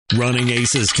Running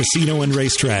Aces Casino and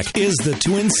Racetrack is the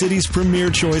Twin Cities' premier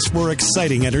choice for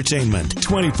exciting entertainment,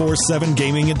 24/7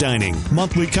 gaming and dining,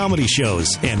 monthly comedy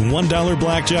shows, and $1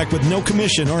 blackjack with no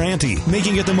commission or ante,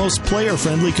 making it the most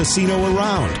player-friendly casino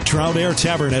around. Trout Air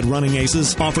Tavern at Running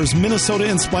Aces offers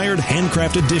Minnesota-inspired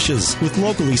handcrafted dishes with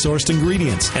locally sourced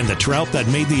ingredients and the trout that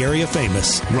made the area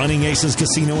famous. Running Aces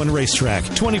Casino and Racetrack,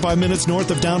 25 minutes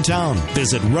north of downtown.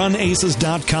 Visit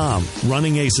runaces.com.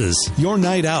 Running Aces, your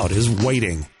night out is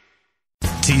waiting.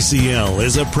 TCL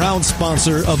is a proud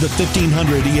sponsor of the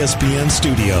 1500 ESPN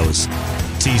studios.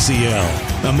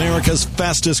 TCL, America's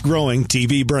fastest growing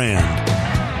TV brand.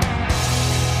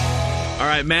 All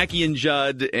right, Mackey and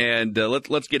Judd, and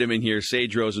let's get him in here.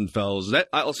 Sage Rosenfels.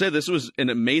 I'll say this was an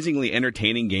amazingly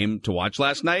entertaining game to watch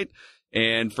last night,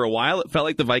 and for a while it felt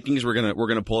like the Vikings were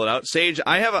gonna pull it out. Sage,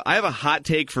 I have a hot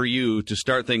take for you to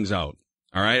start things out.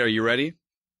 All right, are you ready?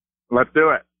 Let's do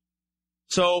it.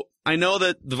 So I know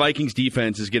that the Vikings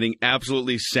defense is getting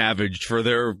absolutely savaged for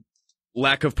their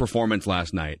lack of performance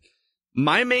last night.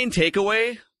 My main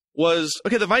takeaway was,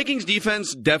 okay, the Vikings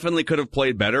defense definitely could have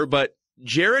played better, but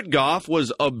Jared Goff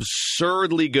was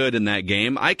absurdly good in that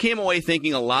game. I came away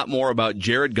thinking a lot more about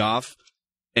Jared Goff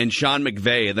and Sean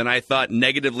McVay than I thought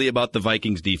negatively about the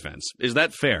Vikings defense. Is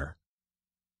that fair?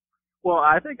 Well,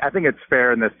 I think it's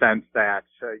fair in the sense that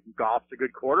Goff's a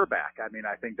good quarterback. I mean,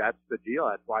 I think that's the deal.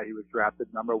 That's why he was drafted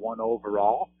number 1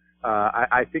 overall.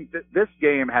 I think that this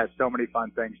game has so many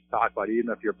fun things to talk about, even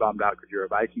if you're bummed out because you're a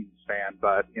Vikings fan.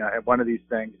 But, you know, one of these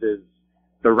things is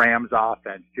the Rams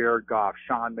offense, Jared Goff,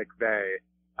 Sean McVay,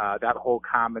 that whole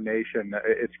combination.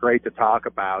 It's great to talk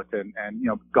about. And you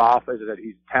know, Goff is that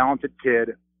he's a talented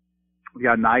kid. He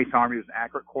got a nice arm. He was an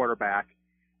accurate quarterback.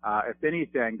 If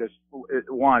anything,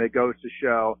 it goes to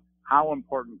show how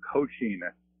important coaching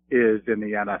is in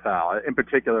the NFL, in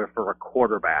particular for a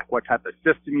quarterback. What type of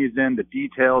system he's in, the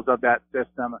details of that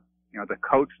system, you know, the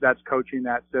coach that's coaching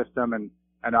that system,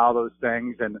 and all those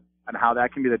things, and how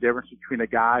that can be the difference between a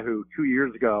guy who 2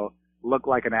 years ago looked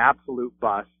like an absolute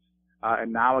bust,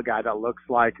 and now a guy that looks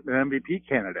like an MVP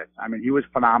candidate. I mean, he was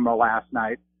phenomenal last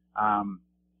night.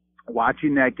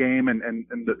 Watching that game and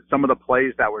some of the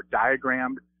plays that were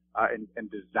diagrammed and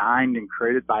designed and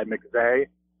created by McVay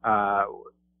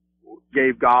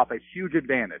gave Goff a huge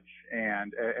advantage,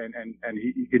 and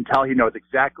you can tell he knows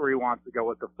exactly where he wants to go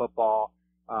with the football.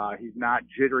 He's not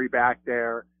jittery back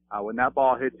there. When that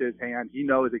ball hits his hand, he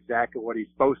knows exactly what he's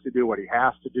supposed to do, what he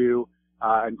has to do.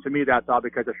 And to me, that's all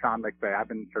because of Sean McVay. I've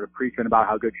been sort of preaching about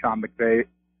how good Sean McVay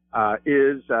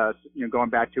is, you know, going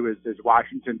back to his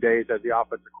Washington days as the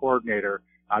offensive coordinator.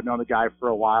 I've known the guy for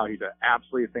a while. He's an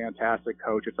absolutely fantastic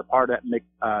coach. It's a part of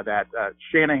that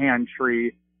Shanahan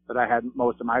tree that I had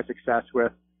most of my success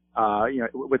with, you know,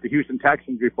 with the Houston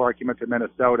Texans before I came up to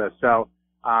Minnesota. So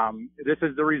this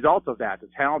is the result of that. A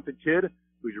talented kid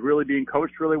who's really being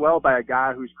coached really well by a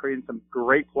guy who's creating some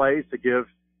great plays to give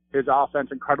his offense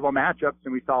incredible matchups,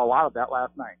 and we saw a lot of that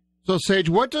last night. So, Sage,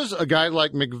 what does a guy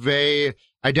like McVay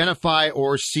identify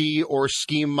or see or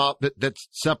scheme up that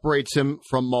separates him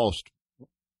from most?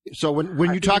 So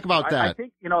when you talk about that, I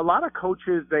think, you know, a lot of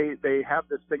coaches, they have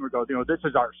this thing where it goes, you know, this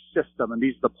is our system and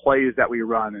these are the plays that we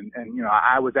run. And you know,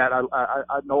 I was at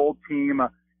an old team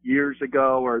years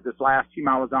ago, or this last team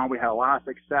I was on, we had a lot of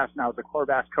success. Now I was the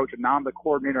quarterback coach and now I'm the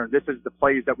coordinator, and this is the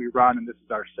plays that we run and this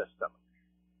is our system.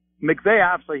 McVay,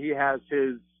 obviously, he has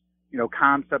his, you know,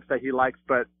 concepts that he likes,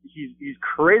 but he's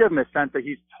creative in the sense that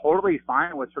he's totally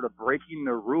fine with sort of breaking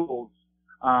the rules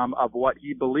of what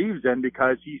he believes in,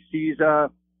 because he sees a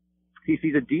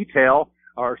detail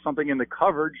or something in the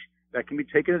coverage that can be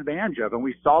taken advantage of. And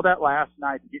we saw that last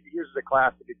night. Here's a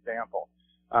classic example.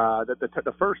 That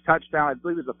the first touchdown, I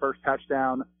believe it was the first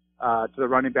touchdown to the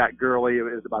running back Gurley. It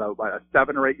was about a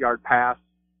 7 or 8 yard pass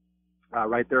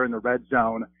right there in the red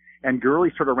zone. And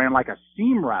Gurley sort of ran like a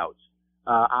seam route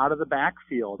out of the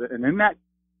backfield. And in that,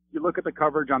 you look at the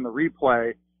coverage on the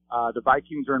replay, the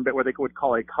Vikings are in what they would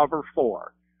call a cover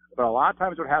 4. But a lot of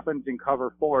times what happens in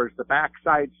cover 4 is the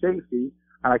backside safety,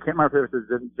 and I can't remember if it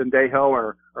was Zendejo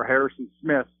or Harrison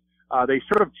Smith, they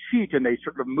sort of cheat and they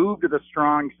sort of move to the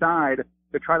strong side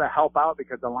to try to help out,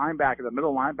 because the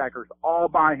middle linebacker is all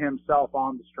by himself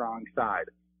on the strong side.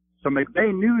 So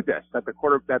McVay knew this, that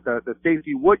the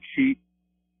safety would cheat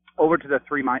over to the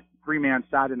three-man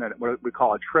side in what we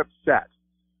call a trip set.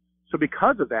 So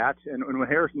because of that, and when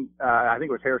Harrison, I think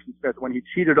it was Harrison Smith, when he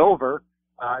cheated over,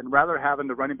 and rather having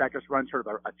the running back just run sort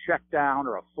of a check down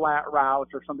or a flat route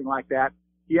or something like that,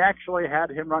 he actually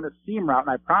had him run a seam route. And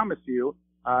I promise you,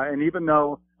 and even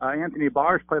though Anthony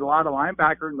Barr's played a lot of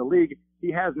linebacker in the league,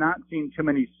 he has not seen too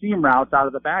many seam routes out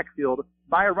of the backfield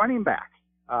by a running back.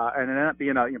 and it ended up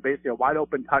being basically a wide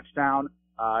open touchdown.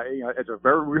 It's a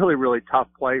really, really tough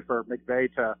play for McVay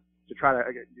to try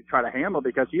to handle,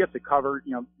 because he has to cover,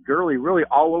 Gurley really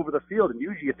all over the field. And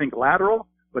usually you think lateral,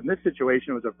 but in this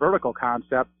situation it was a vertical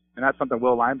concept, and that's something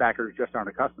Will linebackers just aren't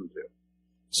accustomed to.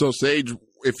 So, Sage,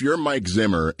 if you're Mike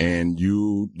Zimmer and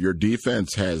your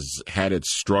defense has had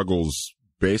its struggles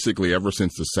basically ever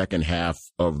since the second half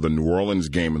of the New Orleans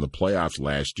game in the playoffs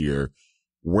last year,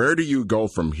 where do you go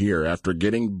from here after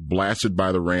getting blasted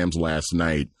by the Rams last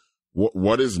night?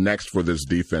 What is next for this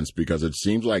defense? Because it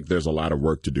seems like there's a lot of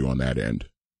work to do on that end.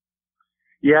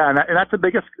 Yeah, and that's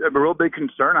a real big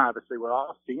concern, obviously. We're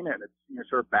all seeing it. It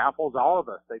sort of baffles all of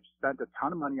us. They've spent a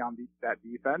ton of money on that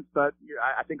defense, but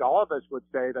I think all of us would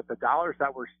say that the dollars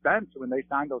that were spent when they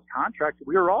signed those contracts,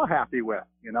 we were all happy with.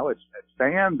 It's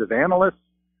fans, as analysts,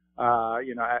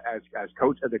 as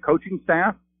the coaching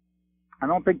staff. I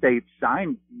don't think they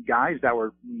signed guys that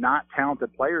were not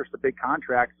talented players to big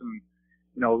contracts and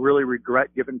really regret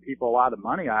giving people a lot of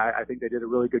money. I think they did a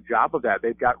really good job of that.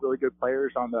 They've got really good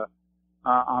players on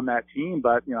that team,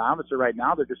 but obviously right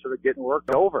now they're just sort of getting worked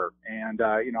over, and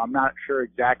I'm not sure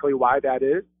exactly why that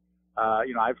is.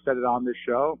 I've said it on this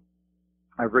show.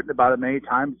 I've written about it many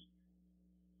times.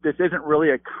 This isn't really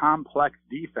a complex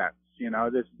defense.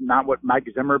 This is not what Mike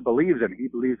Zimmer believes in. He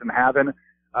believes in having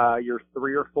your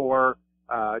 3 or 4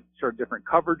 sort of different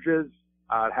coverages,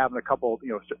 having a couple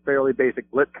fairly basic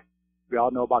blitz. We all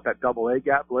know about that double A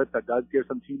gap blitz that does give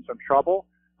some teams some trouble.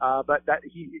 But that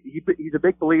he's a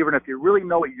big believer in, if you really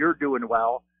know what you're doing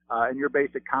well and your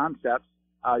basic concepts,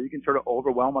 you can sort of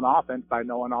overwhelm an offense by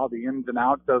knowing all the ins and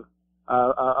outs of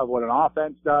what an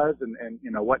offense does and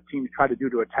what teams try to do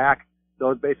to attack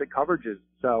those basic coverages.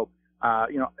 So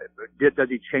does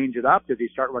he change it up? Does he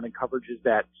start running coverages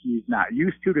that he's not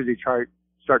used to? Does he start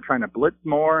trying to blitz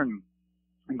more and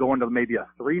go into maybe a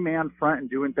 3-man front and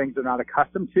doing things they're not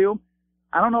accustomed to?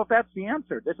 I don't know if that's the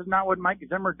answer. This is not what Mike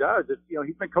Zimmer does.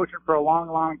 He's been coaching for a long,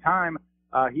 long time.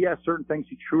 He has certain things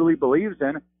he truly believes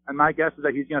in, and my guess is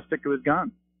that he's going to stick to his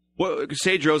guns. Well,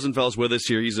 Sage Rosenfels with us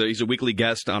here. He's a weekly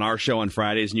guest on our show on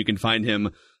Fridays, and you can find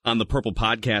him on the Purple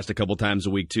Podcast a couple times a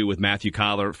week, too, with Matthew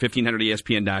Collar,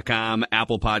 1500ESPN.com,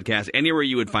 Apple Podcasts, anywhere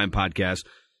you would find podcasts.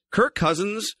 Kirk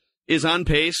Cousins is on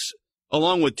pace,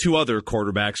 along with 2 other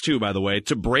quarterbacks, too, by the way,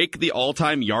 to break the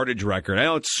all-time yardage record. I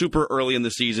know it's super early in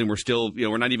the season. We're still,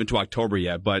 we're not even to October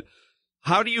yet, but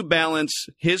how do you balance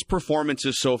his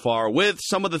performances so far with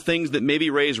some of the things that maybe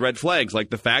raise red flags, like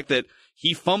the fact that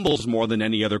he fumbles more than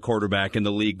any other quarterback in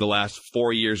the league the last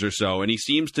 4 years or so, and he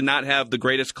seems to not have the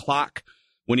greatest clock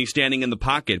when he's standing in the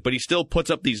pocket, but he still puts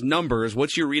up these numbers.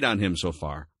 What's your read on him so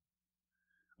far?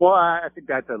 Well, I think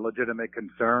that's a legitimate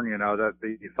concern, that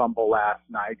the fumble last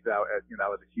night, that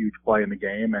was a huge play in the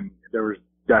game, and there was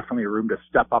definitely room to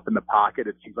step up in the pocket.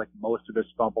 It seems like most of his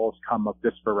fumbles come of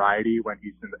this variety when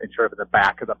he's in sort of the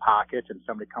back of the pocket and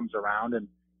somebody comes around and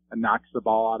knocks the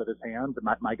ball out of his hands. And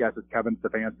my guess is Kevin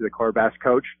Stefanski, the quarterback's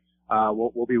coach,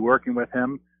 will be working with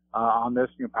him on this,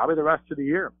 probably the rest of the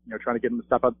year, trying to get him to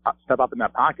step up in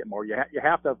that pocket more. You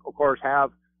have to, of course,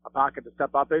 have a pocket to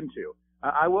step up into.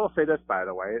 I will say this, by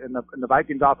the way, in the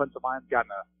Vikings offensive line's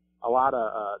gotten a lot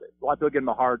of people giving them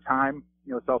a hard time,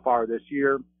 so far this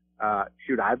year.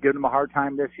 I've given them a hard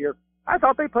time this year. I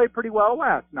thought they played pretty well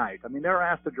last night. I mean, they were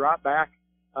asked to drop back.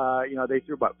 They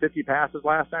threw about 50 passes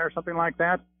last night or something like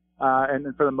that.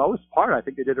 And for the most part, I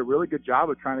think they did a really good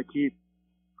job of trying to keep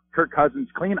Kirk Cousins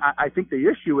clean. I think the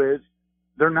issue is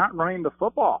they're not running the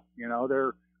football.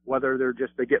 Whether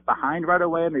they get behind right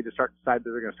away and they just decide that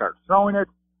they're going to start throwing it,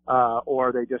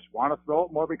 or they just want to throw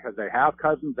it more because they have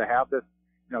Cousins. They have this,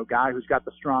 guy who's got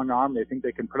the strong arm. They think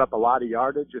they can put up a lot of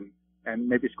yardage and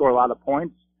maybe score a lot of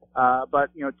points. But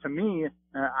to me,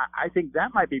 I think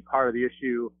that might be part of the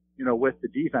issue, with the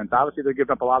defense. Obviously, they're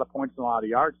giving up a lot of points and a lot of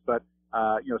yards, but,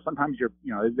 sometimes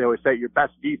they always say your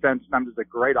best defense sometimes is a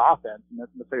great offense. And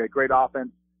let's say a great offense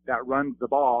that runs the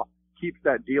ball keeps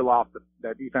that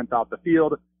defense off the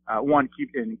field.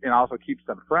 And also keeps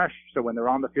them fresh. So when they're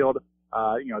on the field,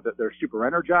 they're super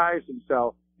energized. And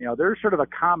so, there's sort of a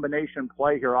combination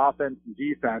play here, offense and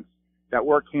defense, that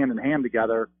work hand in hand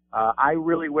together. I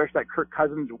really wish that Kirk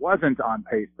Cousins wasn't on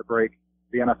pace to break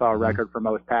the NFL record for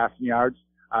most passing yards,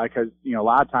 because, a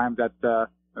lot of times that's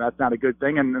not a good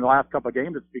thing. And in the last couple of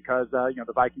games, it's because,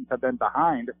 the Vikings have been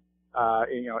behind,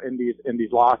 in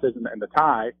these losses and the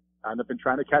tie, and they've been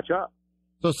trying to catch up.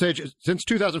 So, Sage, since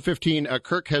 2015,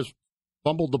 Kirk has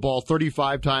fumbled the ball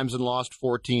 35 times and lost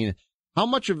 14. How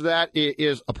much of that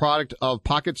is a product of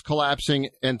pockets collapsing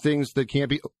and things that can't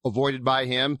be avoided by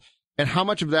him? And how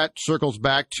much of that circles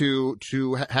back to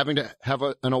having to have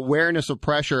an awareness of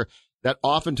pressure that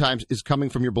oftentimes is coming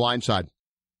from your blind side.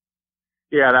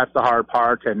 Yeah, that's the hard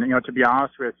part. And, to be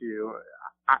honest with you,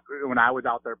 when I was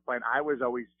out there playing, I was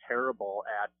always terrible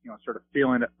at, sort of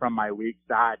feeling it from my weak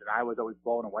side. And I was always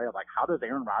blown away. Like, how does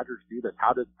Aaron Rodgers do this?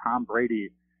 How does Tom Brady,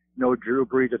 Drew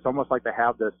Brees? It's almost like they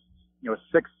have this,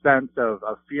 sixth sense of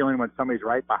feeling when somebody's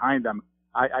right behind them.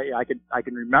 I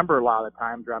can remember a lot of the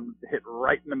times where I'm hit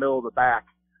right in the middle of the back,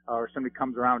 or somebody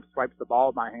comes around and swipes the ball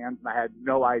in my hands, and I had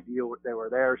no idea what they were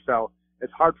there. So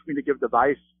it's hard for me to give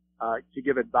advice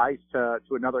to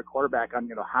another quarterback on,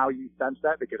 how you sense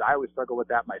that, because I always struggle with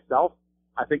that myself.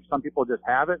 I think some people just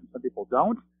have it and some people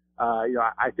don't.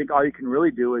 I think all you can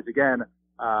really do is, again,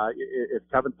 if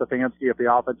Kevin Stefanski, if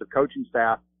the offensive coaching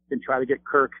staff can try to get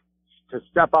Kirk to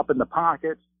step up in the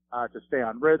pocket, to stay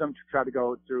on rhythm, to try to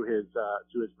go through his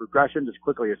progressions as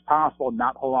quickly as possible,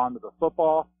 not hold on to the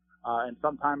football. And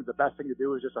sometimes the best thing to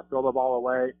do is just to throw the ball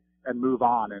away and move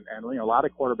on. And a lot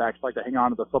of quarterbacks like to hang on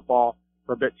to the football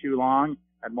for a bit too long,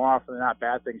 and more often than not,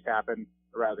 bad things happen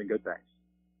rather than good things.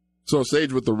 So,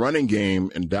 Sage, with the running game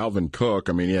and Dalvin Cook,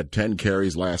 he had 10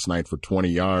 carries last night for 20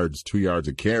 yards, 2 yards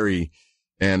a carry,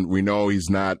 and we know he's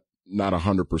not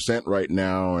 100% right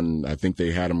now, and I think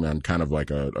they had him on kind of like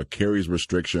a carries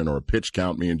restriction or a pitch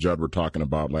count me and Judd were talking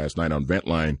about last night on Vent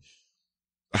Line.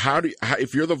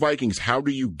 If you're the Vikings, how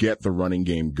do you get the running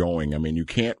game going? You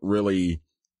can't really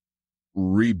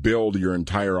rebuild your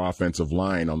entire offensive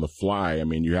line on the fly.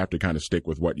 You have to kind of stick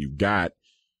with what you've got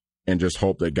and just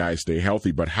hope that guys stay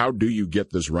healthy. But how do you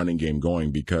get this running game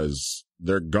going? Because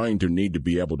they're going to need to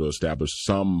be able to establish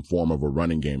some form of a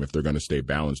running game if they're going to stay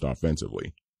balanced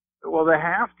offensively. Well, they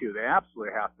have to. They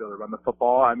absolutely have to run the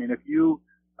football. If you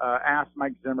ask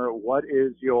Mike Zimmer, what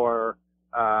is your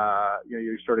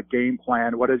sort of game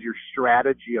plan, what is your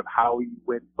strategy of how you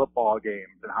win football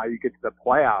games and how you get to the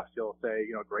playoffs, you'll say,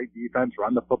 great defense,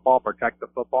 run the football, protect the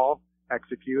football,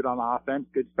 execute on offense,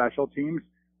 good special teams.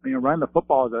 Run the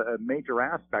football is a major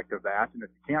aspect of that. And if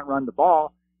you can't run the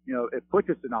ball, it puts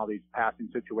us in all these passing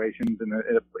situations, and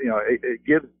it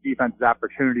gives defenses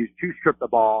opportunities to strip the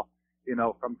ball,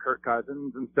 from Kirk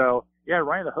Cousins. And so,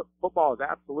 running the football is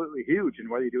absolutely huge. And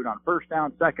whether you do it on first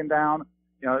down, second down,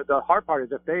 the hard part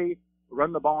is if they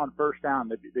run the ball on first down,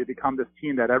 they become this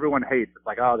team that everyone hates. It's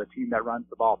like, the team that runs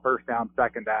the ball first down,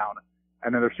 second down,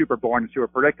 and then they're super boring and super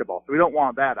predictable. So we don't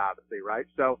want that, obviously, right?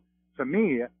 So to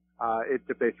me, it's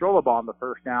if they throw the ball on the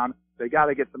first down, they got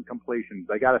to get some completions.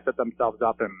 They got to set themselves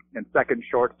up in second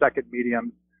short, second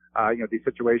mediums, these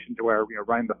situations where,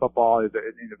 running the football is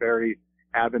in a very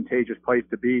advantageous place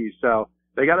to be. So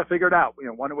they got to figure it out,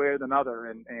 one way or another.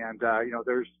 And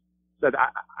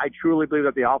I truly believe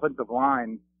that the offensive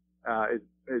line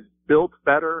is built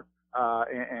better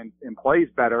and plays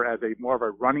better as a more of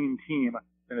a running team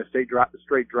than a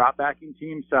straight drop backing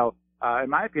team. So in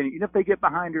my opinion, even if they get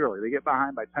behind early, they get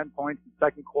behind by 10 points in the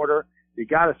second quarter, you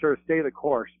got to sort of stay the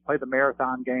course, play the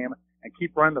marathon game, and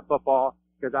keep running the football,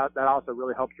 because that also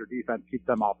really helps your defense keep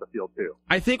them off the field too.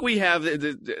 I think we have,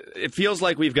 it feels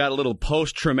like we've got a little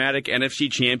post-traumatic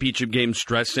NFC Championship game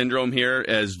stress syndrome here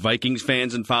as Vikings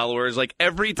fans and followers. Like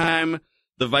every time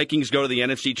the Vikings go to the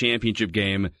NFC Championship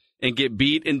game and get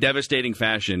beat in devastating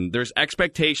fashion, there's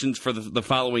expectations for the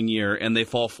following year and they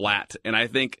fall flat. And I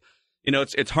think,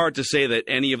 it's hard to say that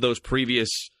any of those previous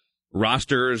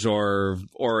rosters or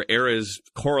eras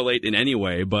correlate in any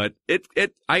way, but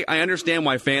I understand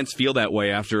why fans feel that way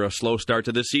after a slow start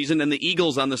to this season. And the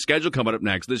Eagles on the schedule coming up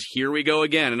next. Here we go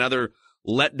again, another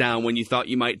letdown when you thought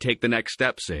you might take the next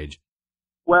step, Sage.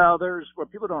 Well, there's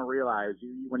what people don't realize.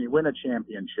 When you win a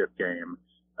championship game,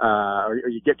 or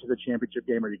you get to the championship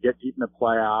game, or you get deep in the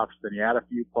playoffs, then you add a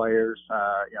few players,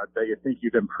 that you think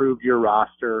you've improved your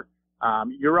roster.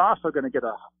 You're also going to get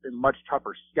a much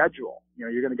tougher schedule.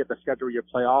 You're going to get the schedule where you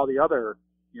play all the other,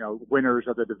 winners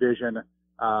of the division,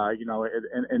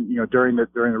 during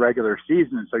the regular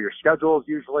season. And so your schedule is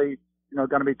usually,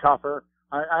 going to be tougher.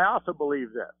 I also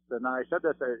believe this, and I said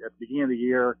this at the beginning of the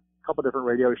year, a couple different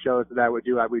radio shows that I would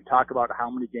do. I would talk about how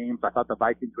many games I thought the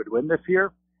Vikings would win this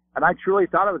year. And I truly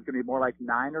thought it was going to be more like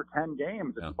 9 or 10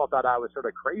 games. And people thought I was sort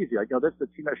of crazy. Like, this is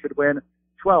a team that should win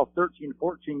 12, 13,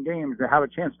 14 games and have a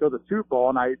chance to go to the Super Bowl.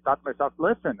 And I thought to myself,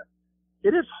 listen,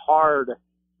 it is hard,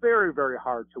 very, very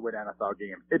hard to win NFL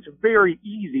games. It's very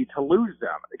easy to lose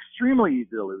them, extremely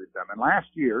easy to lose them. And last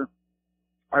year,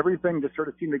 everything just sort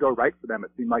of seemed to go right for them,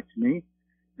 it seemed like to me.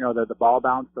 The ball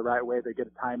bounced the right way. They get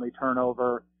a timely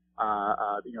turnover.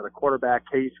 The quarterback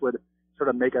Case would sort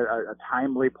of make a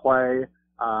timely play.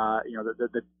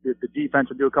 The defense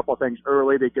would do a couple of things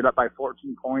early. They get up by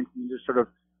 14 points and you just sort of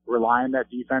rely on that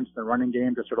defense, the running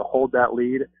game, to sort of hold that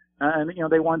lead. And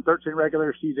they won 13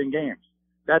 regular season games.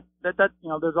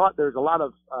 there's a lot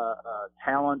of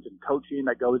talent and coaching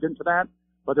that goes into that,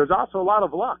 but there's also a lot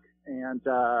of luck. And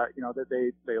that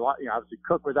they obviously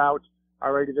Cook was out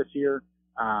already this year.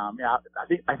 I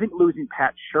think losing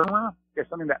Pat Shurmur is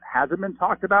something that hasn't been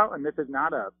talked about, and this is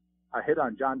not a hit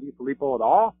on John DeFilippo at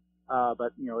all.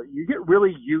 But you get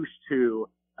really used to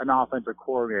an offensive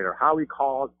coordinator, how he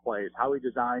calls plays, how he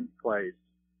designs plays.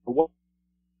 What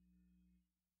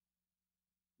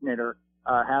coordinator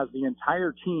has the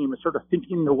entire team sort of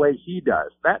thinking the way he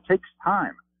does. That takes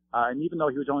time. And even though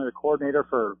he was only the coordinator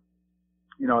for,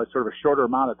 sort of a shorter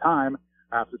amount of time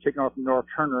after taking over from Norv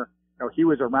Turner, he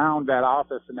was around that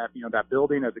office and that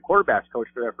building as a quarterback's coach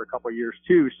for a couple of years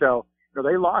too. So,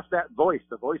 they lost that voice,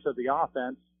 the voice of the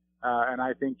offense. And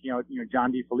I think,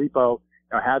 John DeFilippo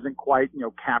hasn't quite,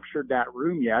 captured that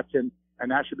room yet. And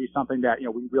that should be something that,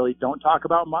 we really don't talk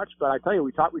about much. But I tell you,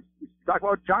 we talk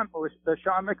about Sean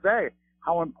McVay,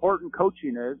 how important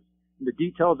coaching is, the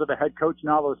details of the head coach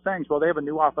and all those things. Well, they have a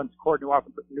new offensive coordinator,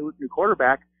 new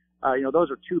quarterback.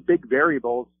 Those are two big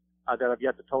variables that have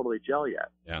yet to totally gel yet.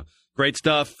 Yeah. Great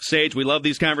stuff. Sage, we love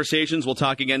these conversations. We'll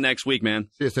talk again next week, man.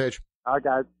 See you, Sage. All right,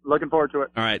 guys. Looking forward to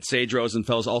it. All right. Sage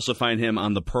Rosenfels. Also find him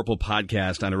on the Purple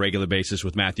Podcast on a regular basis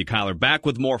with Matthew Kyler. Back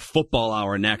with more Football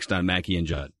Hour next on Mackey and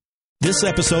Judd. This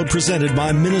episode presented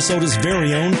by Minnesota's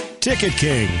very own Ticket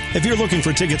King. If you're looking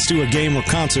for tickets to a game or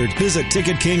concert, visit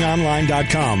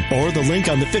TicketKingOnline.com or the link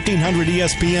on the 1500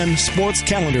 ESPN Sports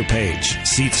Calendar page.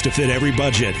 Seats to fit every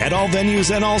budget at all venues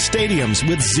and all stadiums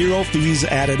with zero fees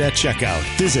added at checkout.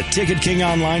 Visit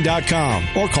TicketKingOnline.com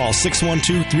or call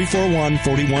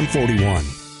 612-341-4141.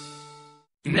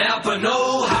 Napa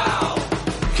know-how.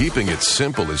 Keeping it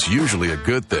simple is usually a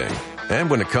good thing. And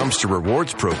when it comes to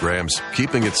rewards programs,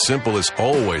 keeping it simple is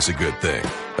always a good thing.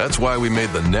 That's why we made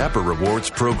the Napa Rewards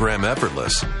program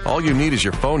effortless. All you need is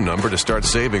your phone number to start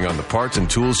saving on the parts and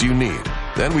tools you need.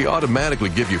 Then we automatically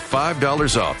give you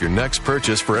 $5 off your next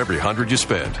purchase for every 100 you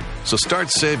spend. So start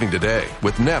saving today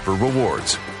with Napa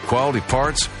Rewards. Quality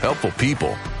parts, helpful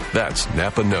people. That's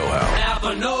Napa know-how.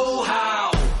 Napa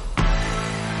know-how.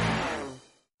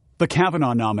 The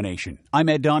Kavanaugh nomination. I'm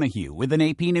Ed Donahue with an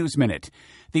AP News Minute.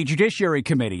 The Judiciary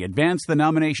Committee advanced the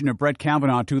nomination of Brett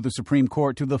Kavanaugh to the Supreme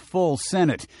Court to the full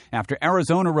Senate after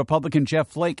Arizona Republican Jeff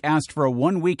Flake asked for a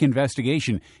one-week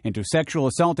investigation into sexual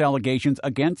assault allegations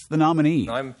against the nominee.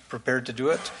 I'm prepared to do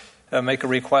it, make a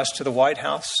request to the White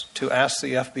House to ask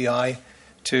the FBI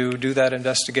to do that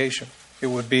investigation. It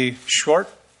would be short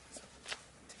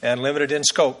and limited in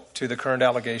scope to the current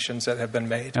allegations that have been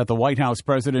made. At the White House,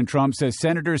 President Trump says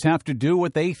senators have to do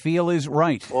what they feel is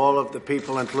right. All of the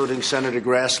people, including Senator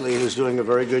Grassley, who's doing a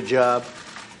very good job,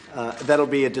 that'll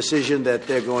be a decision that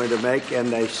they're going to make,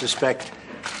 and I suspect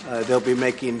they'll be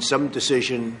making some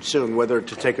decision soon, whether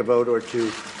to take a vote or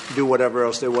to do whatever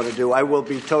else they want to do. I will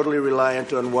be totally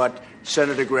reliant on what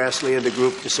Senator Grassley and the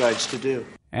group decides to do.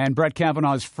 And Brett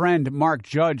Kavanaugh's friend, Mark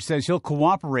Judge, says he'll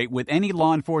cooperate with any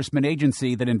law enforcement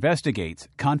agency that investigates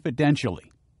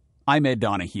confidentially. I'm Ed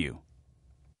Donahue.